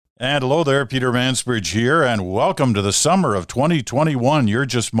And hello there, Peter Mansbridge here, and welcome to the summer of 2021. You're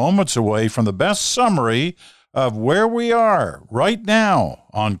just moments away from the best summary of where we are right now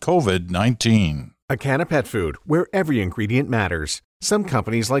on COVID-19. A can of pet food, where every ingredient matters. Some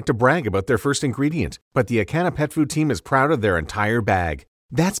companies like to brag about their first ingredient, but the Acana Pet Food team is proud of their entire bag.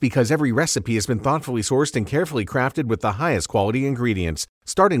 That's because every recipe has been thoughtfully sourced and carefully crafted with the highest quality ingredients,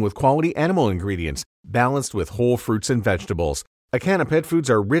 starting with quality animal ingredients, balanced with whole fruits and vegetables. Acana Pet Foods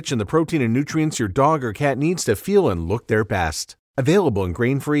are rich in the protein and nutrients your dog or cat needs to feel and look their best. Available in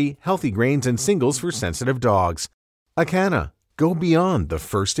grain-free, healthy grains and singles for sensitive dogs. Acana, go beyond the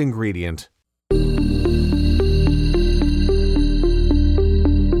first ingredient. And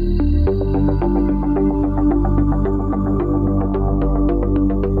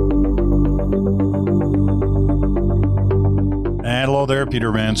hello there,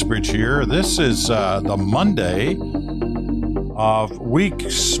 Peter Mansbridge here. This is the Monday of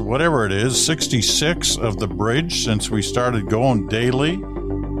weeks, whatever it is, 66 of the bridge since we started going daily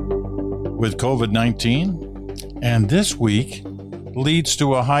with COVID-19. And this week leads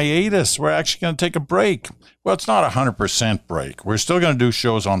to a hiatus. We're actually going to take a break. Well, it's not a 100% break. We're still going to do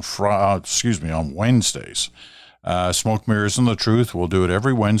shows on on Wednesdays. Smoke, Mirrors, and the Truth. We'll do it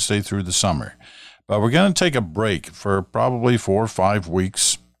every Wednesday through the summer. But we're going to take a break for probably 4 or 5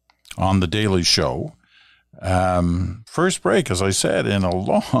 weeks on the Daily Show. First break, as I said, in a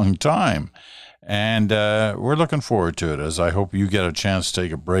long time. And we're looking forward to it, as I hope you get a chance to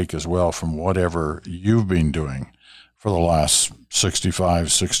take a break as well from whatever you've been doing for the last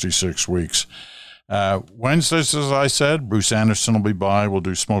 65, 66 weeks. Wednesdays, as I said, Bruce Anderson will be by. We'll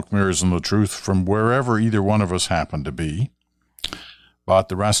do Smoke, Mirrors, and the Truth from wherever either one of us happen to be. But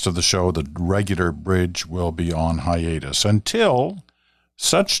the rest of the show, the regular bridge, will be on hiatus until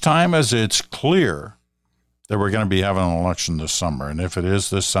such time as it's clear that we're going to be having an election this summer. And if it is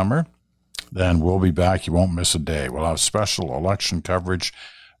this summer, then we'll be back. You won't miss a day. We'll have special election coverage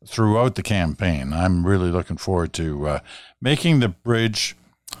throughout the campaign. I'm really looking forward to making the bridge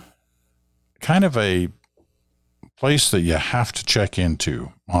kind of a place that you have to check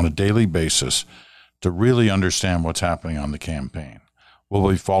into on a daily basis to really understand what's happening on the campaign. We'll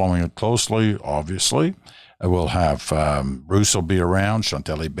be following it closely, obviously. We'll have Bruce will be around,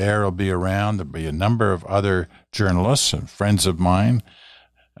 Chantal Hébert will be around. There'll be a number of other journalists and friends of mine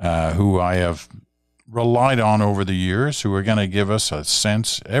who I have relied on over the years, who are going to give us a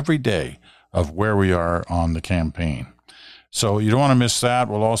sense every day of where we are on the campaign. So you don't want to miss that.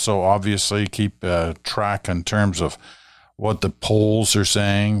 We'll also obviously keep track in terms of what the polls are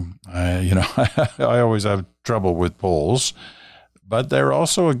saying. I always have trouble with polls, but they're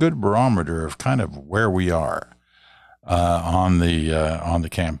also a good barometer of kind of where we are on the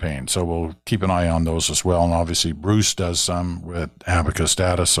campaign. So we'll keep an eye on those as well. And obviously Bruce does some with Abacus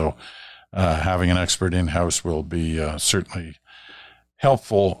data. So having an expert in-house will be certainly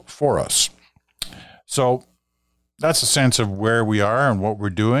helpful for us. So that's a sense of where we are and what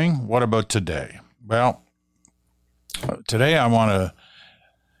we're doing. What about today? Well, today I want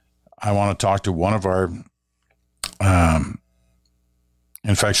to talk to one of our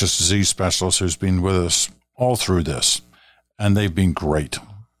infectious disease specialist who's been with us all through this, and they've been great.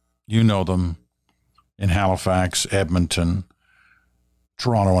 You know them in Halifax, Edmonton,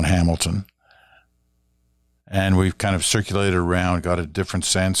 Toronto, and Hamilton. And we've kind of circulated around, got a different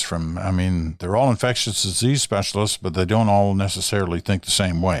sense from, they're all infectious disease specialists, but they don't all necessarily think the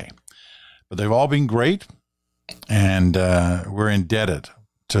same way. But they've all been great, and we're indebted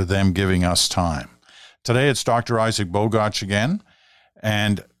to them giving us time. Today it's Dr. Isaac Bogoch again.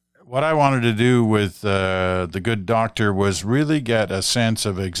 And what I wanted to do with the good doctor was really get a sense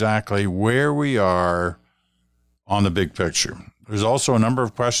of exactly where we are on the big picture. There's also a number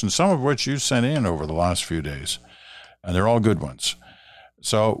of questions, some of which you sent in over the last few days, and they're all good ones.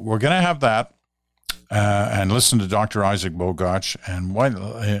 So we're going to have that and listen to Dr. Isaac Bogoch. And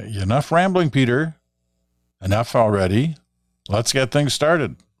enough rambling, Peter. Enough already. Let's get things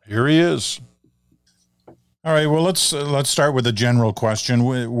started. Here he is. All right, well, let's start with a general question.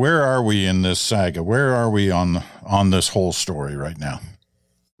 Where are we in this saga? Where are we on this whole story right now?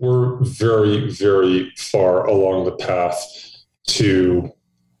 We're very, very far along the path to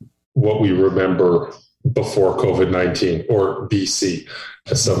what we remember before COVID-19, or BC,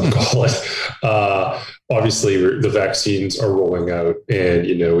 as some call it. Obviously, the vaccines are rolling out, and,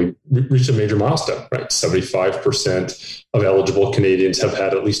 we reached a major milestone, right? 75% of eligible Canadians have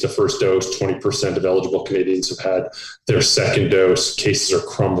had at least a first dose. 20% of eligible Canadians have had their second dose. Cases are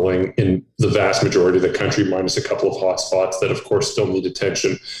crumbling in the vast majority of the country, minus a couple of hotspots that, of course, still need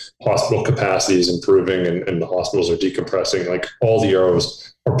attention. Hospital capacity is improving, and the hospitals are decompressing. Like, all the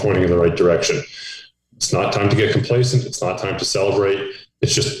arrows are pointing in the right direction. It's not time to get complacent. It's not time to celebrate.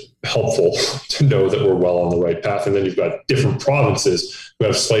 It's just helpful to know that we're well on the right path. And then you've got different provinces who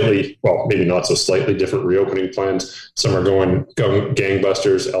have slightly, well, maybe not so slightly different reopening plans. Some are going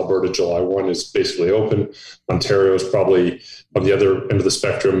gangbusters. Alberta, July 1 is basically open. Ontario is probably on the other end of the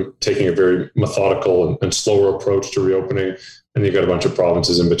spectrum, taking a very methodical and slower approach to reopening. And you've got a bunch of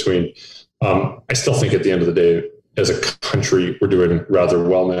provinces in between. I still think at the end of the day, as a country, we're doing rather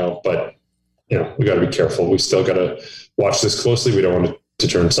well now, but we got to be careful. We still got to watch this closely. We don't want to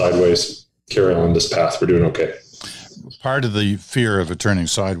turn sideways, carry on this path. We're doing okay. Part of the fear of it turning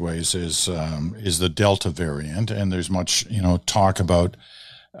sideways is the Delta variant, and there's much talk about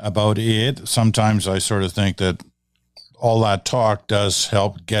it. Sometimes I sort of think that all that talk does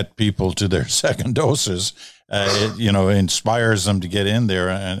help get people to their second doses. It inspires them to get in there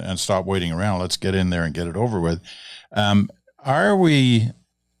and stop waiting around. Let's get in there and get it over with. Are we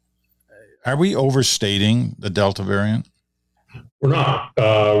overstating the Delta variant? We're not.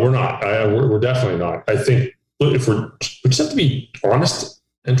 We're definitely not. I think if we just have to be honest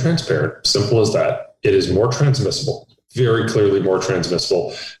and transparent. Simple as that. It is more transmissible. Very clearly more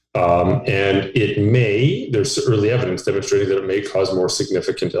transmissible. And there's early evidence demonstrating that it may cause more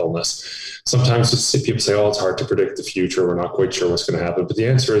significant illness. Sometimes people say, it's hard to predict the future. We're not quite sure what's going to happen. But the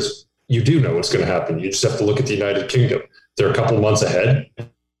answer is you do know what's going to happen. You just have to look at the United Kingdom. They're a couple of months ahead,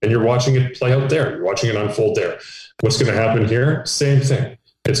 and you're watching it play out there. You're watching it unfold there. What's going to happen here? Same thing.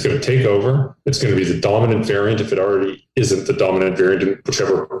 It's going to take over. It's going to be the dominant variant. If it already isn't the dominant variant in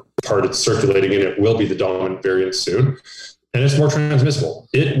whichever part it's circulating in, it will be the dominant variant soon. And it's more transmissible.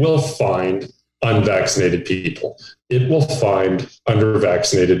 It will find unvaccinated people. It will find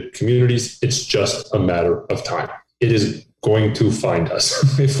under-vaccinated communities. It's just a matter of time. It is going to find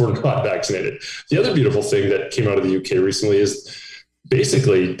us if we're not vaccinated. The other beautiful thing that came out of the UK recently is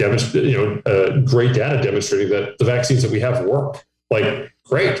basically great data demonstrating that the vaccines that we have work.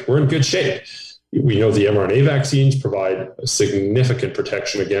 Great, we're in good shape. We know the mRNA vaccines provide significant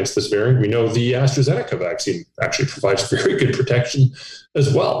protection against this variant. We know the AstraZeneca vaccine actually provides very good protection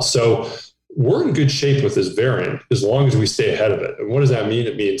as well. So we're in good shape with this variant as long as we stay ahead of it. And what does that mean?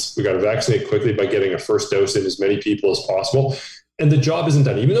 It means we got to vaccinate quickly by getting a first dose in as many people as possible. And the job isn't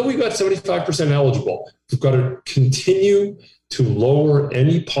done. Even though we've got 75% eligible, we've got to continue to lower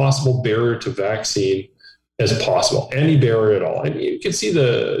any possible barrier to vaccine as possible, any barrier at all. And you can see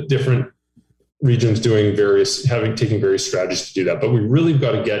the different regions taking various strategies to do that. But we really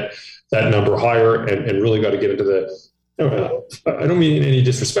got to get that number higher and really got to get into I don't mean any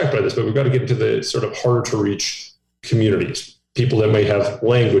disrespect by this, but we've got to get into the sort of harder to reach communities, people that may have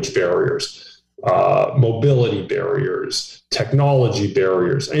language barriers, mobility barriers, technology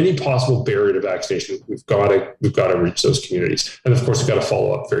barriers, any possible barrier to vaccination. We've got to reach those communities. And of course, we've got to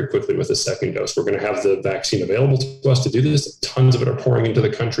follow up very quickly with a second dose. We're going to have the vaccine available to us to do this. Tons of it are pouring into the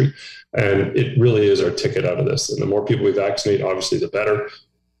country. And it really is our ticket out of this. And the more people we vaccinate, obviously, the better.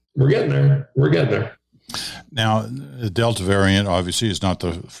 We're getting there. Now, the Delta variant obviously is not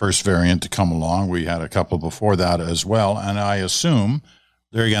the first variant to come along. We had a couple before that as well. And I assume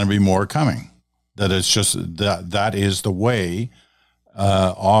there are going to be more coming. That it's just that is the way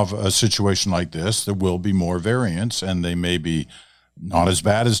of a situation like this. There will be more variants, and they may be not as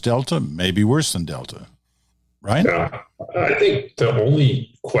bad as Delta, maybe worse than Delta, right? Yeah, I think the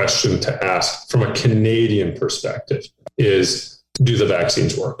only question to ask from a Canadian perspective is, do the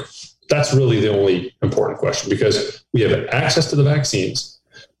vaccines work? That's really the only important question, because we have access to the vaccines.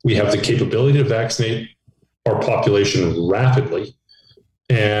 We have the capability to vaccinate our population rapidly.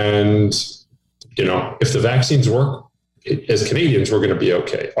 And if the vaccines work, as Canadians, we're going to be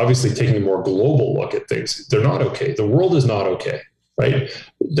okay. Obviously, taking a more global look at things, they're not okay. The world is not okay, right?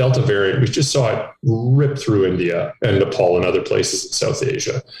 Delta variant, we just saw it rip through India and Nepal and other places in South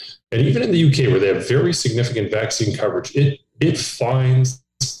Asia. And even in the UK, where they have very significant vaccine coverage, it finds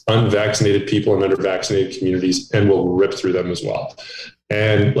unvaccinated people and under-vaccinated communities and will rip through them as well.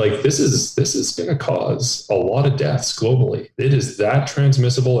 And this is going to cause a lot of deaths globally. It is that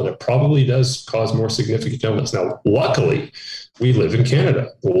transmissible, and it probably does cause more significant illness. Now, luckily, we live in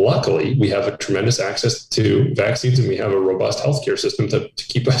Canada. Luckily, we have a tremendous access to vaccines, and we have a robust healthcare system to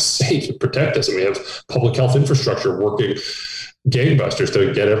keep us safe and protect us. And we have public health infrastructure working gangbusters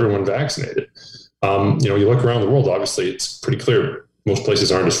to get everyone vaccinated. You look around the world, obviously, it's pretty clear most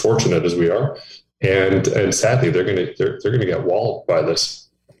places aren't as fortunate as we are. And sadly, they're going to get walloped by this.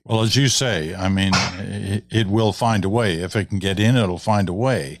 Well, as you say, I mean, it will find a way. If it can get in, it'll find a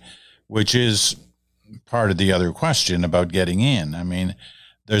way, which is part of the other question about getting in. I mean,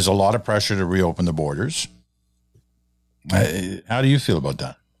 there's a lot of pressure to reopen the borders. How do you feel about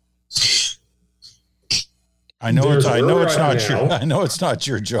that? I know it's not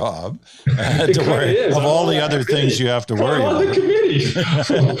your job to worry of all the other things you have to worry about. The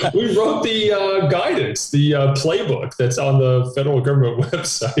committee. We wrote the guidance, the playbook that's on the federal government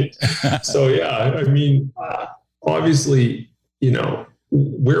website. So yeah, I mean, obviously,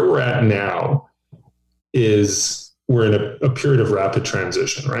 where we're at now is we're in a period of rapid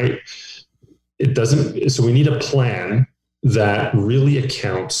transition, right? So we need a plan that really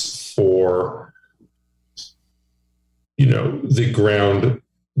accounts for the ground,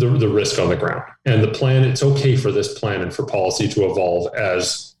 the risk on the ground. And the plan, it's okay for this plan and for policy to evolve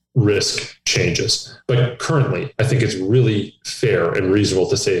as risk changes. But currently, I think it's really fair and reasonable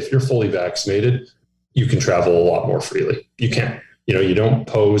to say if you're fully vaccinated, you can travel a lot more freely. You can. You don't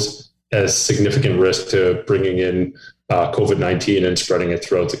pose as significant risk to bringing in COVID-19 and spreading it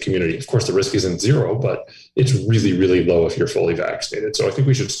throughout the community. Of course, the risk isn't zero, but it's really, really low if you're fully vaccinated. So I think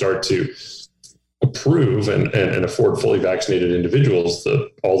we should start to approve and afford fully vaccinated individuals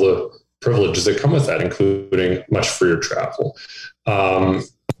all the privileges that come with that, including much freer travel. And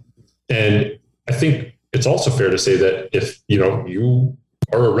I think it's also fair to say that if you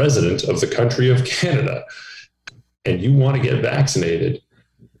are a resident of the country of Canada and you want to get vaccinated,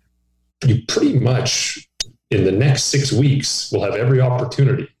 you pretty much in the next 6 weeks will have every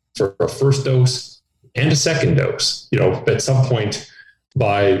opportunity for a first dose and a second dose. At some point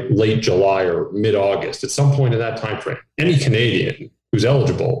by late July or mid-August, at some point in that time frame, any Canadian who's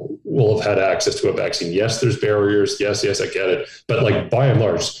eligible will have had access to a vaccine. Yes, there's barriers. Yes, I get it. But by and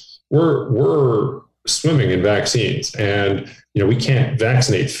large, we're swimming in vaccines, and we can't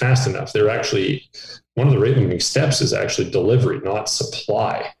vaccinate fast enough. They're actually one of the rate limiting steps is actually delivery, not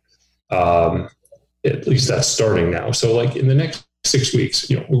supply. At least that's starting now. So in the next 6 weeks,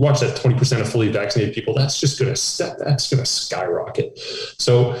 we watch that 20% of fully vaccinated people, that's going to skyrocket.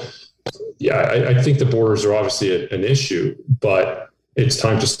 So yeah, I think the borders are obviously an issue, but it's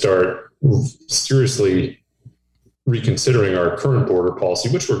time to start seriously reconsidering our current border policy,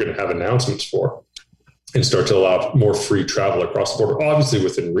 which we're going to have announcements for, and start to allow more free travel across the border, obviously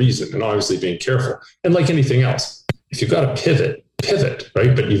within reason and obviously being careful. And like anything else, if you've got to pivot,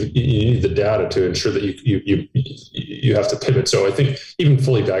 right? But you need the data to ensure that you have to pivot. So I think even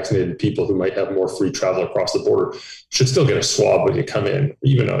fully vaccinated people who might have more free travel across the border should still get a swab when you come in.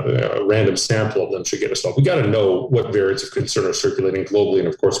 Even a random sample of them should get a swab. We got to know what variants of concern are circulating globally and,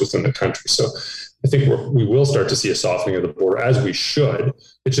 of course, within the country. So I think we will start to see a softening of the border, as we should.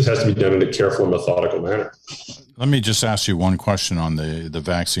 It just has to be done in a careful and methodical manner. Let me just ask you one question on the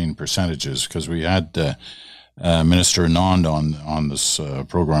vaccine percentages, because we had Minister Anand on this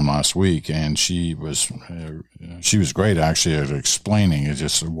program last week, and she was great actually at explaining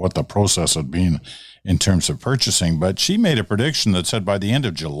just what the process had been in terms of purchasing. But she made a prediction that said by the end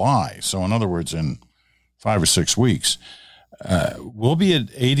of July, so in other words, in 5 or 6 weeks, we'll be at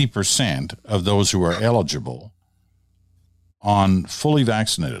 80% of those who are eligible on fully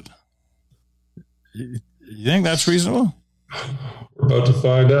vaccinated. You think that's reasonable? We're about to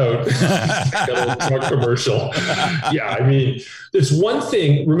find out. Got a little truck commercial. Yeah, I mean, it's one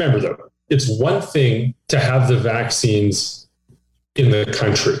thing. Remember, though, it's one thing to have the vaccines in the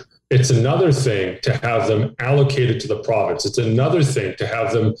country. It's another thing to have them allocated to the province. It's another thing to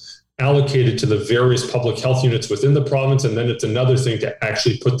have them allocated to the various public health units within the province. And then it's another thing to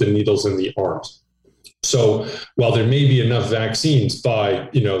actually put the needles in the arms. So while there may be enough vaccines by,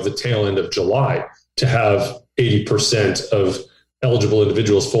 the tail end of July to have 80% of eligible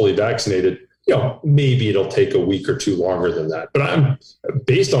individuals fully vaccinated, maybe it'll take a week or two longer than that. But I'm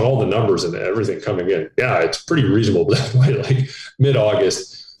based on all the numbers and everything coming in. Yeah, it's pretty reasonable. But like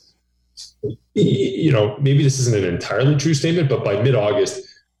mid-August, maybe this isn't an entirely true statement, but by mid-August,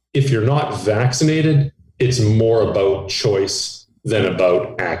 if you're not vaccinated, it's more about choice than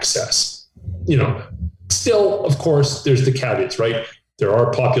about access. Still, of course, there's the caveats, right? There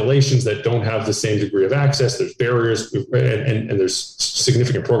are populations that don't have the same degree of access. There's barriers and there's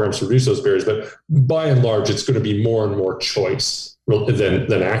significant programs to reduce those barriers. But by and large, it's going to be more and more choice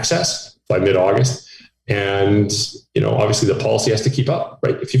than access by mid-August. And, obviously the policy has to keep up,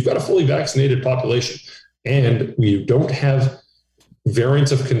 right? If you've got a fully vaccinated population and we don't have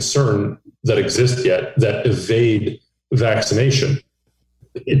variants of concern that exist yet that evade vaccination,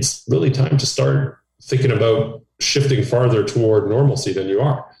 it's really time to start thinking about shifting farther toward normalcy than you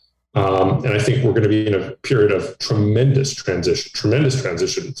are. And I think we're going to be in a period of tremendous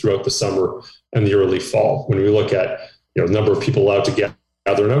transition throughout the summer and the early fall. When we look at, the number of people allowed to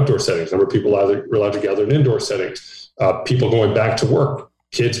gather in outdoor settings, number of people allowed to gather in indoor settings, people going back to work,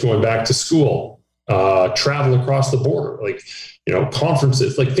 kids going back to school, travel across the border,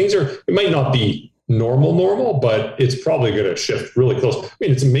 conferences, things it might not be normal, but it's probably going to shift really close. I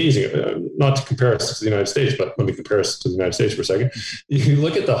mean, it's amazing. Not to compare us to the United States, but let me compare us to the United States for a second. You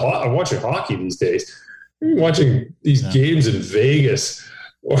look at I'm watching hockey these days. I'm watching these games in Vegas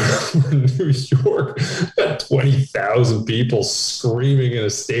or New York, got 20,000 people screaming in a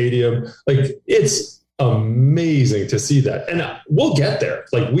stadium. Like, it's amazing to see that. And we'll get there.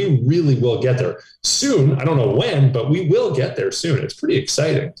 Like, we really will get there soon. I don't know when, but we will get there soon. It's pretty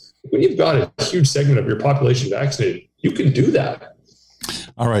exciting. When you've got a huge segment of your population vaccinated, you can do that.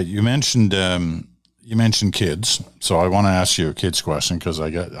 All right. You mentioned kids. So I want to ask you a kids question, because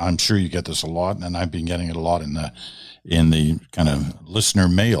I'm sure you get this a lot, and I've been getting it a lot in the kind of listener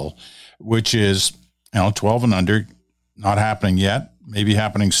mail, which is, 12 and under, not happening yet, maybe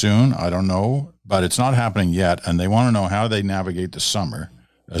happening soon. I don't know, but it's not happening yet. And they want to know how they navigate the summer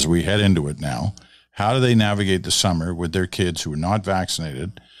as we head into it now. How do they navigate the summer with their kids who are not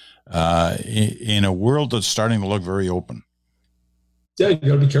vaccinated in a world that's starting to look very open? Yeah, you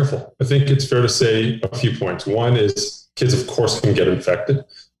got to be careful. I think it's fair to say a few points. One is kids, of course, can get infected.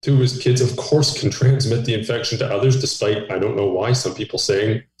 Two is kids, of course, can transmit the infection to others, despite, I don't know why, some people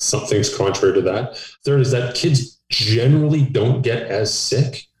saying something's contrary to that. Third is that kids generally don't get as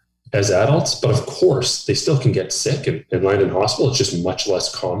sick as adults, but of course, they still can get sick and land in hospital. It's just much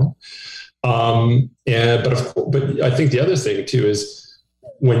less common. But I think the other thing, too, is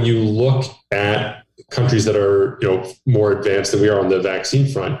when you look at countries that are more advanced than we are on the vaccine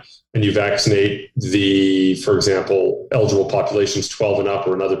front, and you vaccinate for example, eligible populations 12 and up,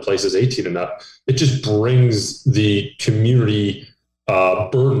 or in other places 18 and up, it just brings the community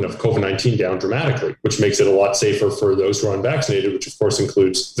burden of COVID-19 down dramatically, which makes it a lot safer for those who are unvaccinated, which of course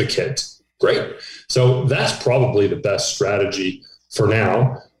includes the kids. Great. So that's probably the best strategy for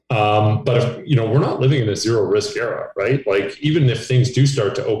now. But if, we're not living in a zero risk era, right? Like, even if things do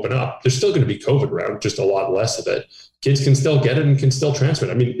start to open up, there's still going to be COVID around, just a lot less of it. Kids can still get it and can still transmit.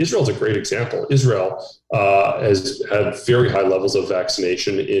 I mean, Israel's a great example. Israel has had very high levels of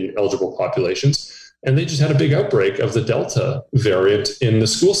vaccination in eligible populations, and they just had a big outbreak of the Delta variant in the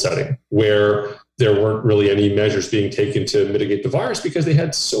school setting, where there weren't really any measures being taken to mitigate the virus because they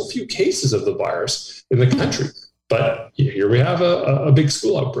had so few cases of the virus in the country. But here we have a big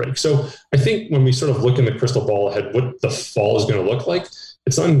school outbreak. So I think when we sort of look in the crystal ball ahead, what the fall is going to look like,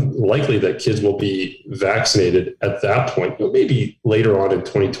 it's unlikely that kids will be vaccinated at that point. Maybe later on in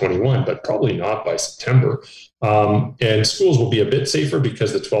 2021, but probably not by September. And schools will be a bit safer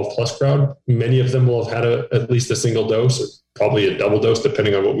because the 12 plus crowd, many of them will have had at least a single dose, or probably a double dose,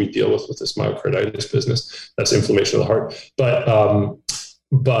 depending on what we deal with this myocarditis business. That's inflammation of the heart.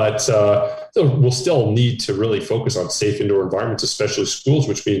 But we'll still need to really focus on safe indoor environments, especially schools,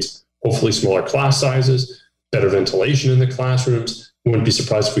 which means hopefully smaller class sizes, better ventilation in the classrooms. Wouldn't be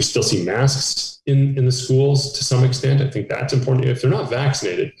surprised if we still see masks in the schools to some extent. I think that's important. If they're not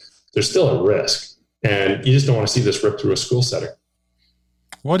vaccinated, they're still at risk. And you just don't want to see this rip through a school setting.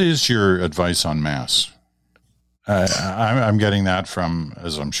 What is your advice on masks? I'm getting that from,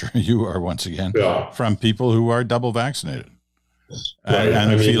 as I'm sure you are once again, from people who are double vaccinated. Right.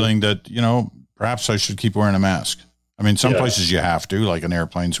 And feeling that, perhaps I should keep wearing a mask. I mean, some places you have to, like in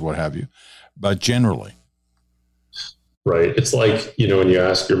airplanes, what have you, but generally. Right. It's like, when you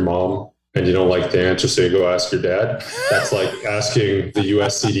ask your mom and you don't like the answer, so you go ask your dad. That's like asking the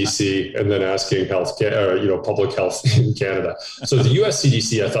US CDC and then asking public health in Canada. So the US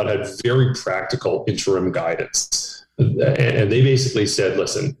CDC, I thought, had very practical interim guidance. And they basically said,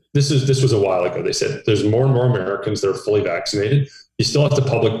 listen, this was a while ago. They said, there's more and more Americans that are fully vaccinated. You still have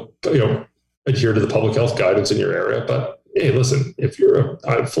to adhere to the public health guidance in your area. But hey, listen, if you're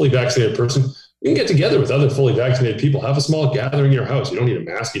a fully vaccinated person, you can get together with other fully vaccinated people, have a small gathering in your house. You don't need a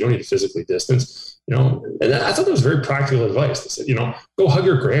mask. You don't need to physically distance, and I thought that was very practical advice. They said, go hug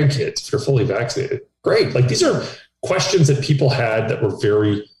your grandkids if you're fully vaccinated. Great. Like, these are questions that people had that were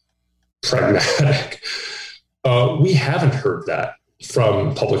very pragmatic. We haven't heard that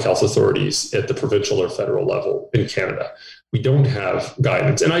from public health authorities at the provincial or federal level in Canada. We don't have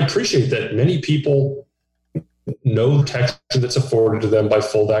guidance. And I appreciate that many people know the protection that's afforded to them by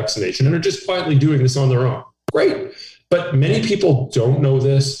full vaccination and are just quietly doing this on their own. Great. But many people don't know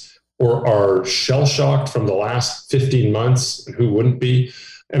this, or are shell-shocked from the last 15 months, and who wouldn't be,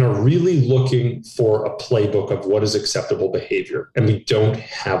 and are really looking for a playbook of what is acceptable behavior. And we don't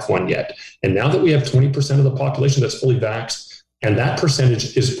have one yet. And now that we have 20% of the population that's fully vaxxed, and that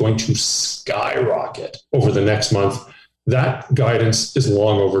percentage is going to skyrocket over the next month, that guidance is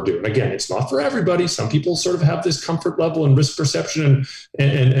long overdue. And again, it's not for everybody. Some people sort of have this comfort level and risk perception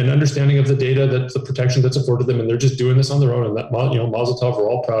and understanding of the data, that the protection that's afforded them, and they're just doing this on their own. And that, Mazel Tov, we're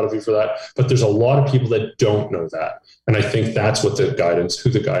all proud of you for that. But there's a lot of people that don't know that. And I think that's what who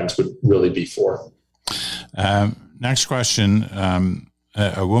the guidance would really be for. Next question.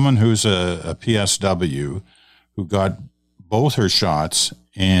 A woman who's a PSW who got both her shots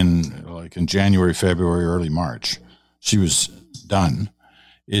in January, February, early March. She was done,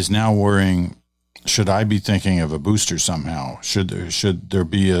 is now worrying, should I be thinking of a booster somehow? Should there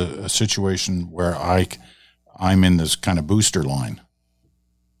be a situation where I'm in this kind of booster line?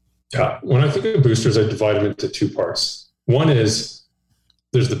 Yeah. When I think of boosters, I divide them into two parts. One is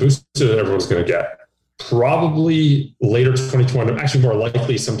there's the booster that everyone's going to get. Probably later 2020, actually more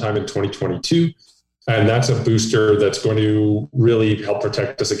likely sometime in 2022. And that's a booster that's going to really help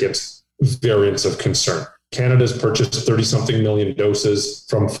protect us against variants of concern. Canada's purchased 30-something million doses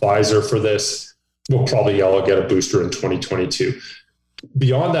from Pfizer for this. We'll probably all get a booster in 2022.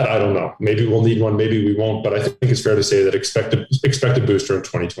 Beyond that, I don't know. Maybe we'll need one, maybe we won't, but I think it's fair to say that expect a booster in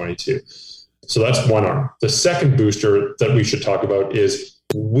 2022. So that's one arm. The second booster that we should talk about is,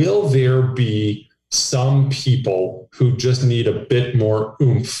 will there be some people who just need a bit more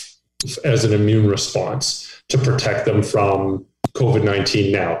oomph as an immune response to protect them from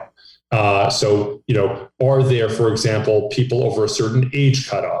COVID-19 now? So, are there, for example, people over a certain age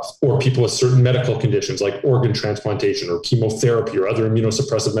cutoff, or people with certain medical conditions like organ transplantation or chemotherapy or other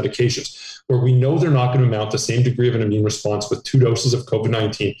immunosuppressive medications, where we know they're not going to mount the same degree of an immune response with 2 doses of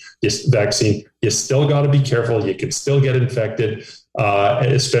COVID-19 vaccine? You still got to be careful. You can still get infected,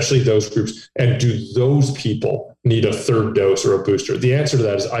 especially those groups. And do those people need a third dose or a booster? The answer to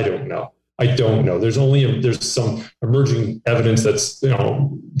that is, I don't know. There's some emerging evidence that's,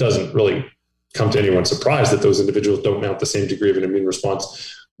 doesn't really come to anyone's surprise that those individuals don't mount the same degree of an immune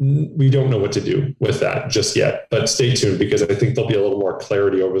response. We don't know what to do with that just yet, but stay tuned, because I think there'll be a little more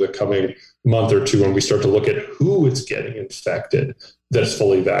clarity over the coming month or two when we start to look at who is getting infected that's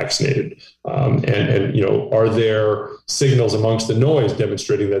fully vaccinated. Are there signals amongst the noise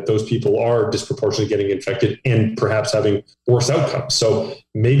demonstrating that those people are disproportionately getting infected and perhaps having worse outcomes? So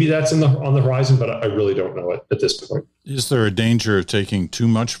maybe that's on the horizon, but I really don't know it at this point. Is there a danger of taking too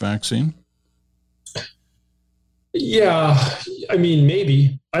much vaccine? Yeah,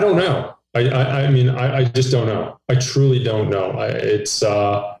 maybe. I don't know. I just don't know. I truly don't know. It's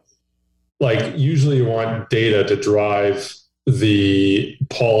usually you want data to drive the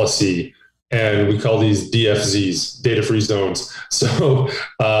policy, and we call these DFZs, data-free zones. So,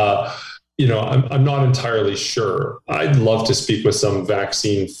 I'm not entirely sure. I'd love to speak with some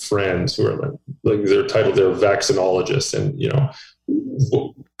vaccine friends who are they're vaccinologists, and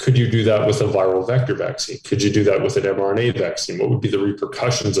could you do that with a viral vector vaccine? Could you do that with an mRNA vaccine? What would be the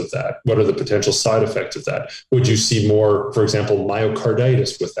repercussions of that? What are the potential side effects of that? Would you see more, for example,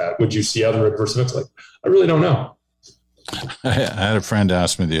 myocarditis with that? Would you see other adverse events? I really don't know. I had a friend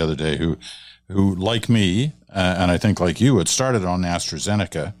ask me the other day who like me, and I think like you, had started on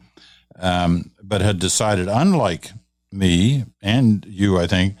AstraZeneca, but had decided, unlike me and you, I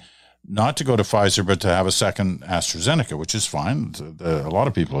think, not to go to Pfizer, but to have a second AstraZeneca, which is fine. A lot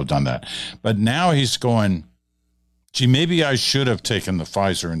of people have done that. But now he's going, gee, maybe I should have taken the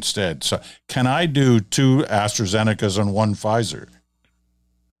Pfizer instead. So can I do 2 AstraZenecas and 1 Pfizer?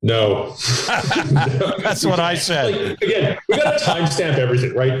 No. That's what I said. Again, we got to timestamp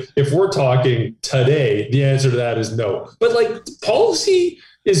everything, right? If we're talking today, the answer to that is no. But policy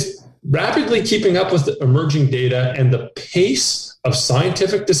is rapidly keeping up with the emerging data, and the pace of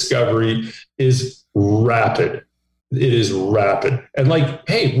scientific discovery is rapid. It is rapid. And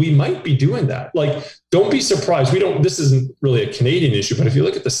hey, we might be doing that. Don't be surprised. This isn't really a Canadian issue, but if you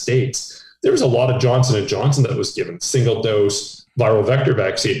look at the States, there was a lot of Johnson & Johnson that was given single dose viral vector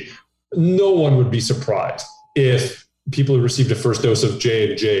vaccine. No one would be surprised if people who received a first dose of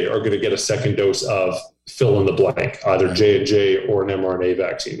J&J are going to get a second dose of fill in the blank, either J&J or an mRNA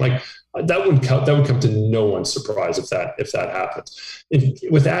vaccine. That would come to no one's surprise if that happens.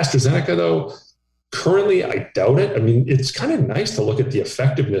 With AstraZeneca, though, currently I doubt it. It's kind of nice to look at the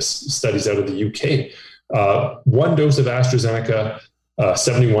effectiveness studies out of the UK. 1 dose of AstraZeneca,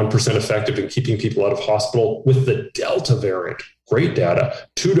 71% effective in keeping people out of hospital with the Delta variant. Great data.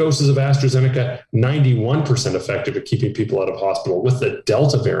 2 doses of AstraZeneca, 91% effective at keeping people out of hospital with the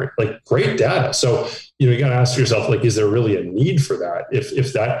Delta variant. Great data. So, you got to ask yourself, is there really a need for that?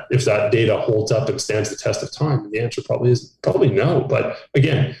 If that data holds up and stands the test of time? And the answer probably no. But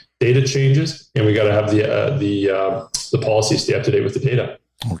again, data changes, and we got to have the policy stay up to date with the data.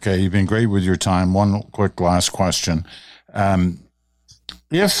 Okay, you've been great with your time. One quick last question.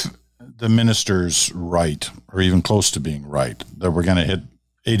 If the minister's right, or even close to being right, that we're going to hit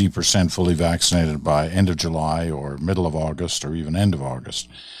 80% fully vaccinated by end of July or middle of August or even end of August,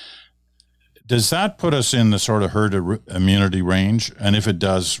 does that put us in the sort of herd immunity range? And if it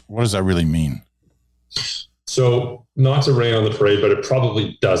does, what does that really mean? So, not to rain on the parade, but it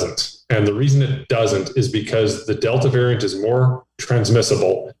probably doesn't. And the reason it doesn't is because the Delta variant is more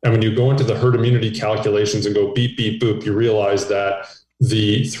transmissible. And when you go into the herd immunity calculations and go beep, beep, boop, you realize that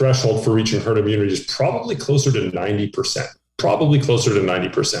the threshold for reaching herd immunity is probably closer to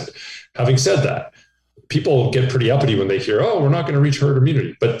 90%. Having said that, people get pretty uppity when they hear, oh, we're not going to reach herd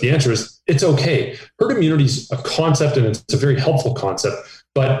immunity. But the answer is, it's okay. Herd immunity is a concept, and it's a very helpful concept.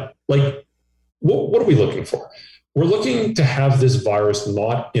 But like, what are we looking for? We're looking to have this virus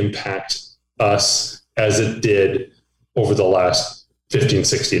not impact us as it did over the last 15,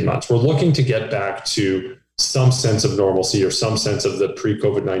 16 months. We're looking to get back to some sense of normalcy or some sense of the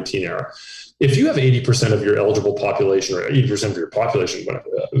pre-COVID-19 era. If you have 80% of your eligible population or 80% of your population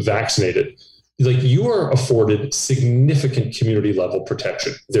vaccinated, like, you are afforded significant community level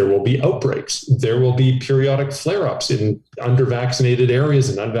protection. There will be outbreaks. There will be periodic flare-ups in under-vaccinated areas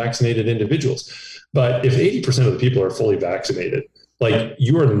and unvaccinated individuals. But if 80% of the people are fully vaccinated, like,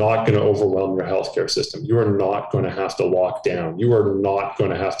 you are not going to overwhelm your healthcare system. You are not going to have to lock down. You are not going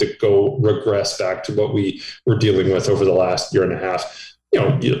to have to go regress back to what we were dealing with over the last year and a half. You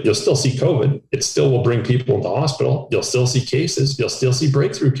know, you'll still see COVID. It still will bring people into hospital. You'll still see cases. You'll still see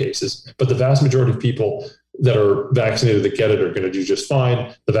breakthrough cases. But the vast majority of people that are vaccinated that get it are going to do just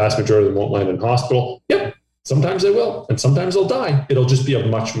fine. The vast majority of them won't land in hospital. Yep, sometimes they will, and sometimes they'll die. It'll just be a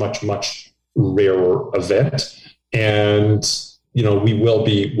much, much, much rarer event. And, you know, we will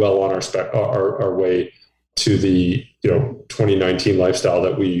be well on our way to the, 2019 lifestyle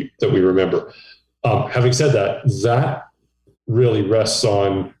that we remember. Having said that, that really rests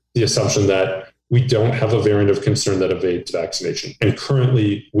on the assumption that we don't have a variant of concern that evades vaccination. And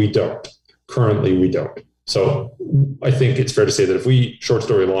currently we don't. So I think it's fair to say that if we, short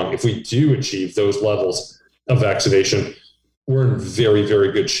story long, if we do achieve those levels of vaccination, we're in very,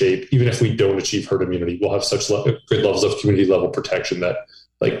 very good shape. Even if we don't achieve herd immunity, we'll have such great levels of community level protection that,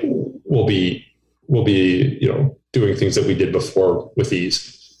 like, we'll be, doing things that we did before with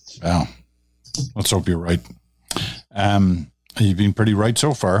ease. Wow. Let's hope you're right. You've been pretty right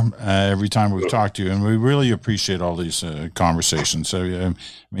so far every time we've talked to you, and we really appreciate all these conversations. So,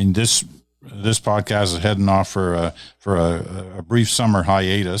 this podcast is heading off for a brief summer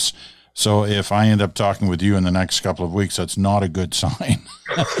hiatus. So if I end up talking with you in the next couple of weeks, that's not a good sign.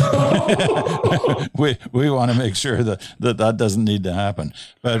 we want to make sure that doesn't need to happen.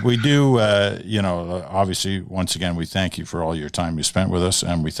 But we do, obviously, once again, we thank you for all your time you spent with us,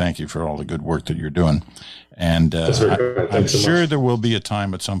 and we thank you for all the good work that you're doing. And I'm sure there will be a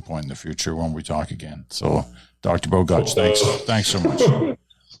time at some point in the future when we talk again. So, Dr. Bogoch, thanks so much.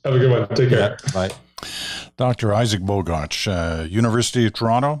 Have a good one. Take care. Yeah, bye. Dr. Isaac Bogoch, University of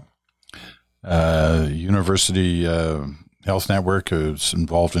Toronto, University Health Network, is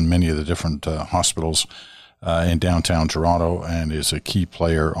involved in many of the different hospitals in downtown Toronto, and is a key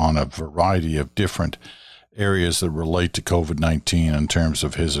player on a variety of different areas that relate to COVID-19 in terms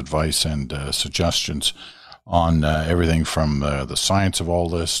of his advice and suggestions on everything from the science of all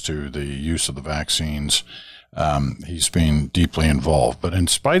this to the use of the vaccines. He's been deeply involved, but in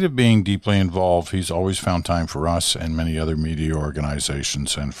spite of being deeply involved, he's always found time for us and many other media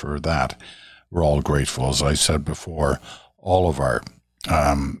organizations, and for that, we're all grateful. As I said before, all of our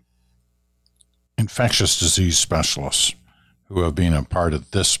infectious disease specialists who have been a part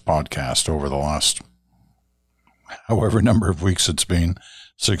of this podcast over the last however number of weeks it's been,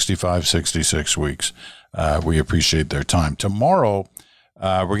 65, 66 weeks, we appreciate their time. Tomorrow,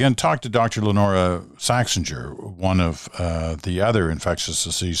 we're going to talk to Dr. Lenora Saxinger, one of the other infectious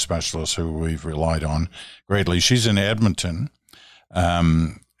disease specialists who we've relied on greatly. She's in Edmonton,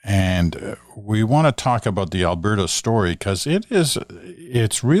 and we want to talk about the Alberta story because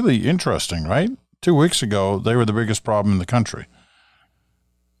it's really interesting, right? 2 weeks ago, they were the biggest problem in the country.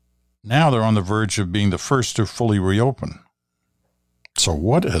 Now they're on the verge of being the first to fully reopen. So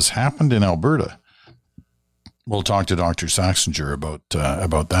what has happened in Alberta? We'll talk to Dr. Saxinger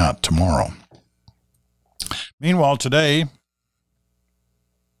about that tomorrow. Meanwhile, today,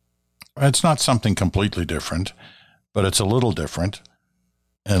 it's not something completely different, but it's a little different.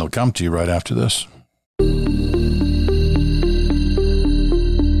 And it'll come to you right after this.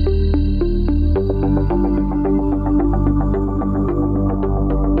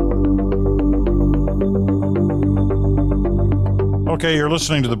 Okay, you're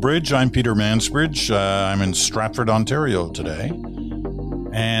listening to The Bridge. I'm Peter Mansbridge. I'm in Stratford, Ontario today.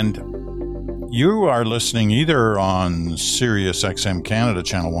 And you are listening either on Sirius XM Canada,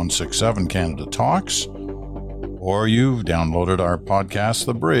 Channel 167, Canada Talks, or you've downloaded our podcast,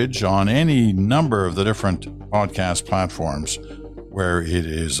 The Bridge, on any number of the different podcast platforms where it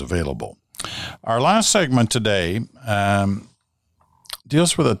is available. Our last segment today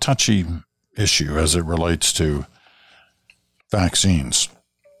deals with a touchy issue as it relates to vaccines.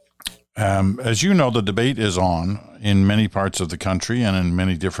 As you know, the debate is on in many parts of the country and in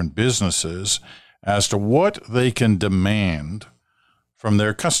many different businesses as to what they can demand from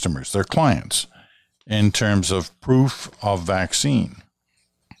their customers, their clients, in terms of proof of vaccine.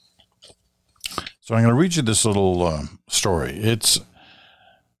 So I'm going to read you this little story.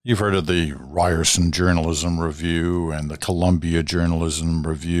 You've heard of the Ryerson Journalism Review and the Columbia Journalism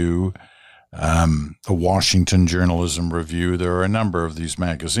Review, the Washington Journalism Review. There are a number of these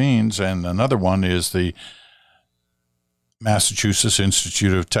magazines, and another one is the Massachusetts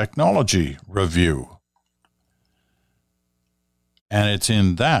Institute of Technology Review. And it's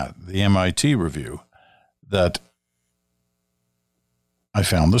in that, the MIT Review, that I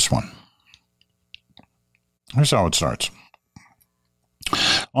found this one. Here's how it starts.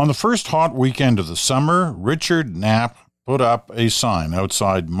 On the first hot weekend of the summer, Richard Knapp put up a sign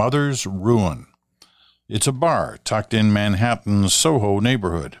outside Mother's Ruin. It's a bar tucked in Manhattan's Soho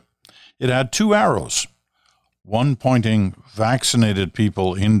neighborhood. It had two arrows, one pointing vaccinated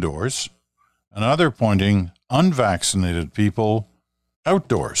people indoors, another pointing unvaccinated people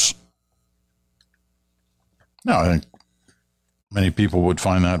outdoors. Now, I think many people would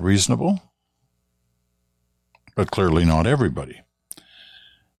find that reasonable, but clearly not everybody.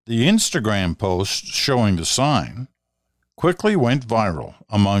 The Instagram post showing the sign quickly went viral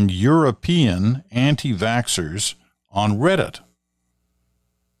among European anti-vaxxers on Reddit.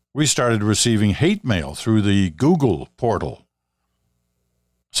 We started receiving hate mail through the Google portal,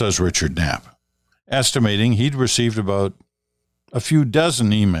 says Richard Knapp, estimating he'd received about a few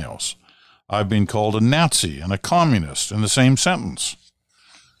dozen emails. I've been called a Nazi and a communist in the same sentence.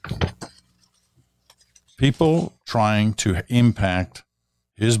 People trying to impact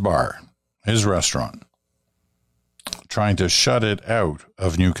his bar, his restaurant, trying to shut it out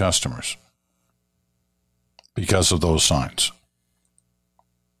of new customers because of those signs.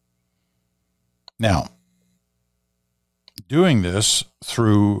 Now, doing this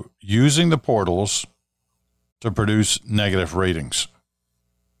through using the portals to produce negative ratings.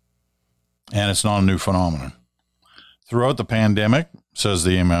 And it's not a new phenomenon. Throughout the pandemic, says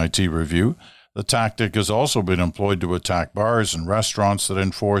the MIT Review, the tactic has also been employed to attack bars and restaurants that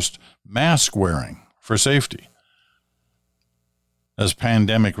enforced mask wearing for safety. As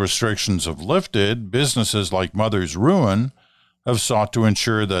pandemic restrictions have lifted, businesses like Mother's Ruin have sought to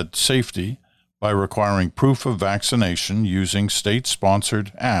ensure that safety by requiring proof of vaccination using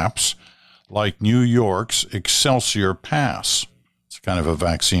state-sponsored apps like New York's Excelsior Pass. It's kind of a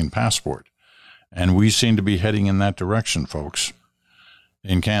vaccine passport. And we seem to be heading in that direction, folks,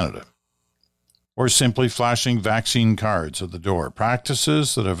 in Canada. Or simply flashing vaccine cards at the door.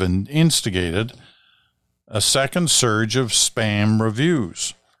 Practices that have instigated a second surge of spam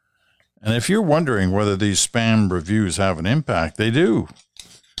reviews. And if you're wondering whether these spam reviews have an impact, they do.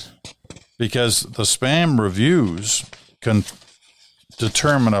 Because the spam reviews can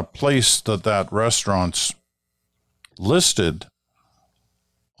determine a place that restaurant's listed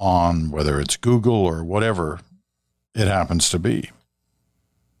on, whether it's Google or whatever it happens to be.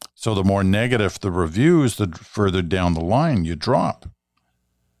 So the more negative the reviews, the further down the line you drop.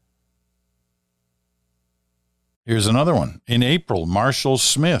 Here's another one. In April, Marshall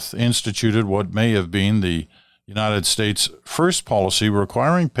Smith instituted what may have been the United States' first policy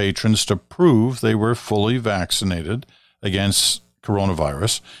requiring patrons to prove they were fully vaccinated against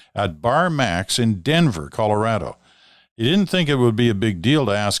coronavirus at Bar Max in Denver, Colorado. He didn't think it would be a big deal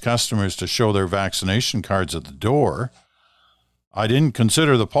to ask customers to show their vaccination cards at the door. I didn't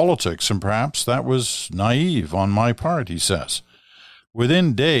consider the politics, and perhaps that was naive on my part, he says.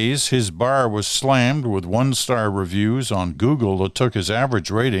 Within days, his bar was slammed with one-star reviews on Google that took his average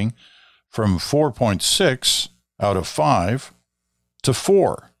rating from 4.6 out of 5 to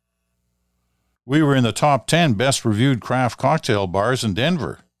 4. We were in the top 10 best-reviewed craft cocktail bars in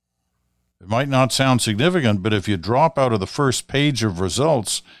Denver. It might not sound significant, but if you drop out of the first page of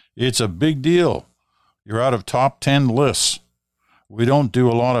results, it's a big deal. You're out of top 10 lists. We don't do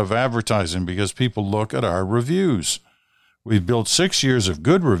a lot of advertising because people look at our reviews. We've built 6 years of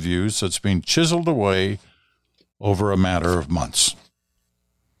good reviews that's been chiseled away over a matter of months.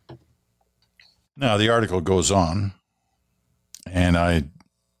 Now, the article goes on, and I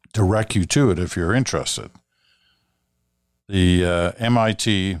direct you to it if you're interested. The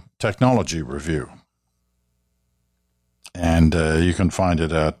MIT Technology Review. And you can find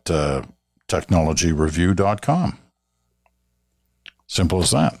it at technologyreview.com. Simple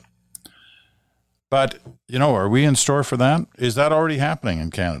as that. But, are we in store for that? Is that already happening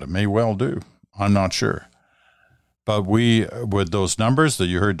in Canada? May well do. I'm not sure. But with those numbers that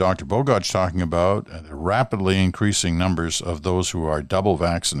you heard Dr. Bogoch talking about, the rapidly increasing numbers of those who are double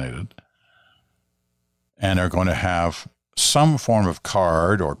vaccinated and are going to have some form of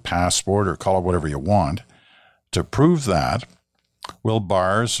card or passport or call it whatever you want to prove that, will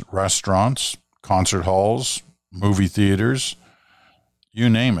bars, restaurants, concert halls, movie theaters, you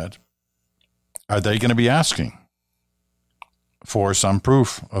name it, are they going to be asking for some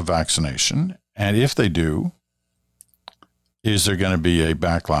proof of vaccination? And if they do, is there going to be a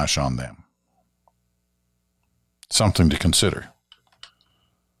backlash on them? Something to consider.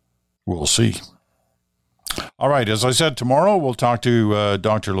 We'll see. All right, as I said, tomorrow we'll talk to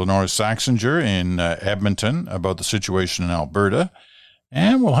Dr. Lenore Saxinger in Edmonton about the situation in Alberta,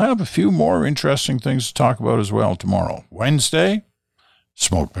 and we'll have a few more interesting things to talk about as well tomorrow. Wednesday,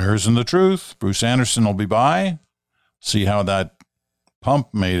 Smoke, Mirrors, and the Truth. Bruce Anderson will be by, see how that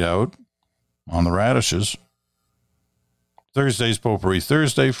pump made out on the radishes. Thursday's Potpourri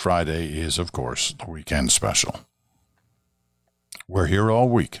Thursday. Friday is, of course, the weekend special. We're here all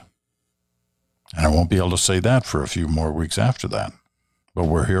week. And I won't be able to say that for a few more weeks after that. But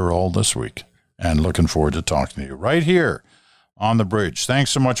we're here all this week and looking forward to talking to you right here on The Bridge.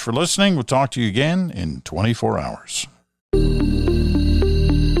 Thanks so much for listening. We'll talk to you again in 24 hours.